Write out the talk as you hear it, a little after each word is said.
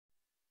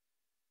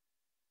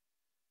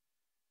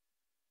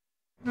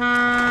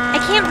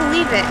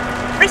believe it.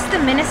 First the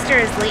minister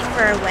is late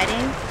for our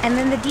wedding, and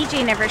then the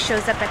DJ never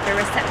shows up at the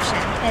reception,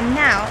 and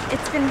now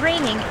it's been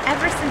raining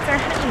ever since our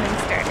honeymoon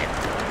started.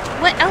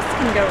 What else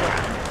can go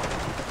wrong?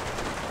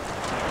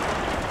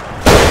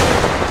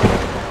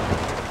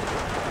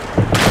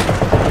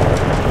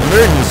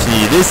 Emergency,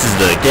 this is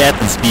the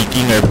captain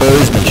speaking. Our boat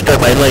has been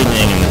struck by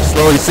lightning and is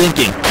slowly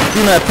sinking.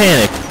 Do not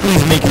panic. Please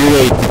make your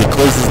way to the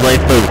closest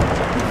lifeboat.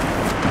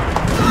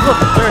 Look,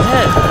 they're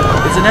ahead.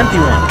 It's an empty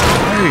one.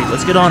 Hurry,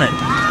 let's get on it.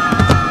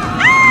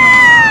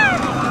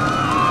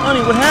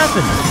 Honey, what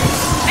happened?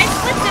 I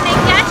slipped and I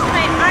gashed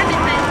my arm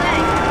and my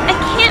leg. I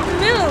can't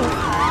move.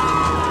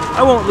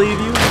 I won't leave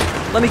you.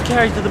 Let me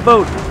carry you to the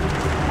boat.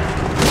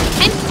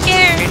 I'm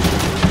scared.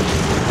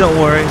 Don't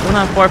worry, we're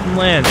not far from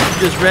land.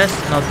 You just rest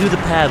and I'll do the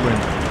paddling.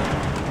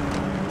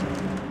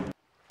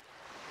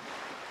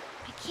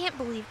 I can't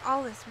believe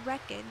all this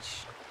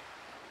wreckage.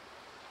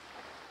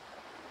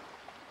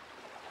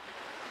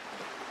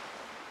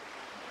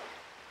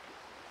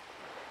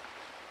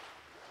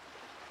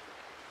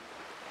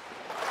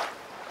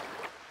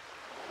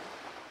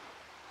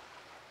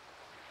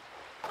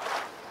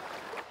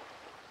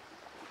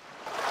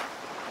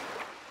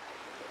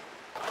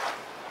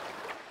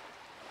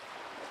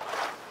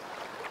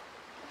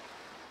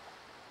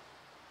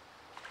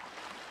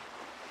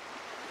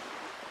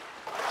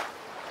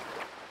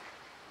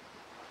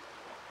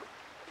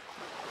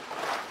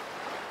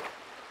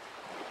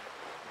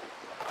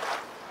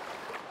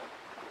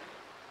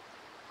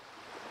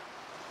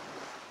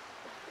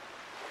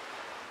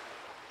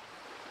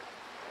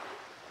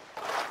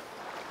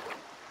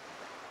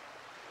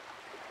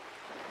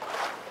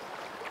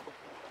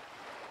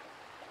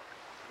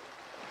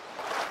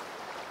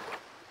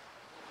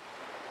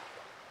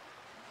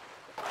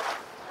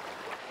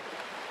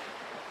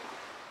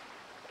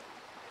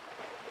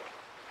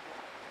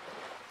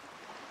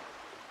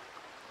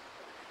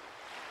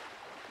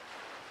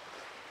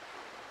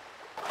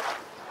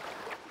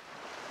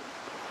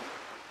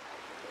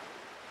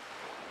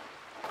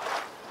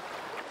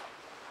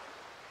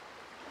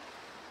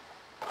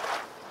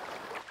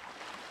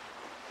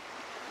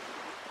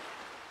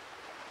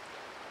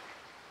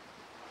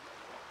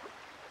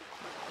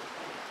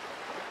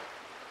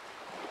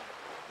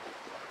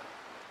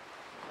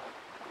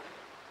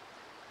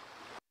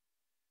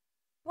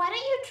 Why don't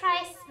you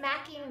try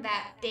smacking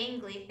that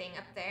dangly thing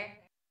up there?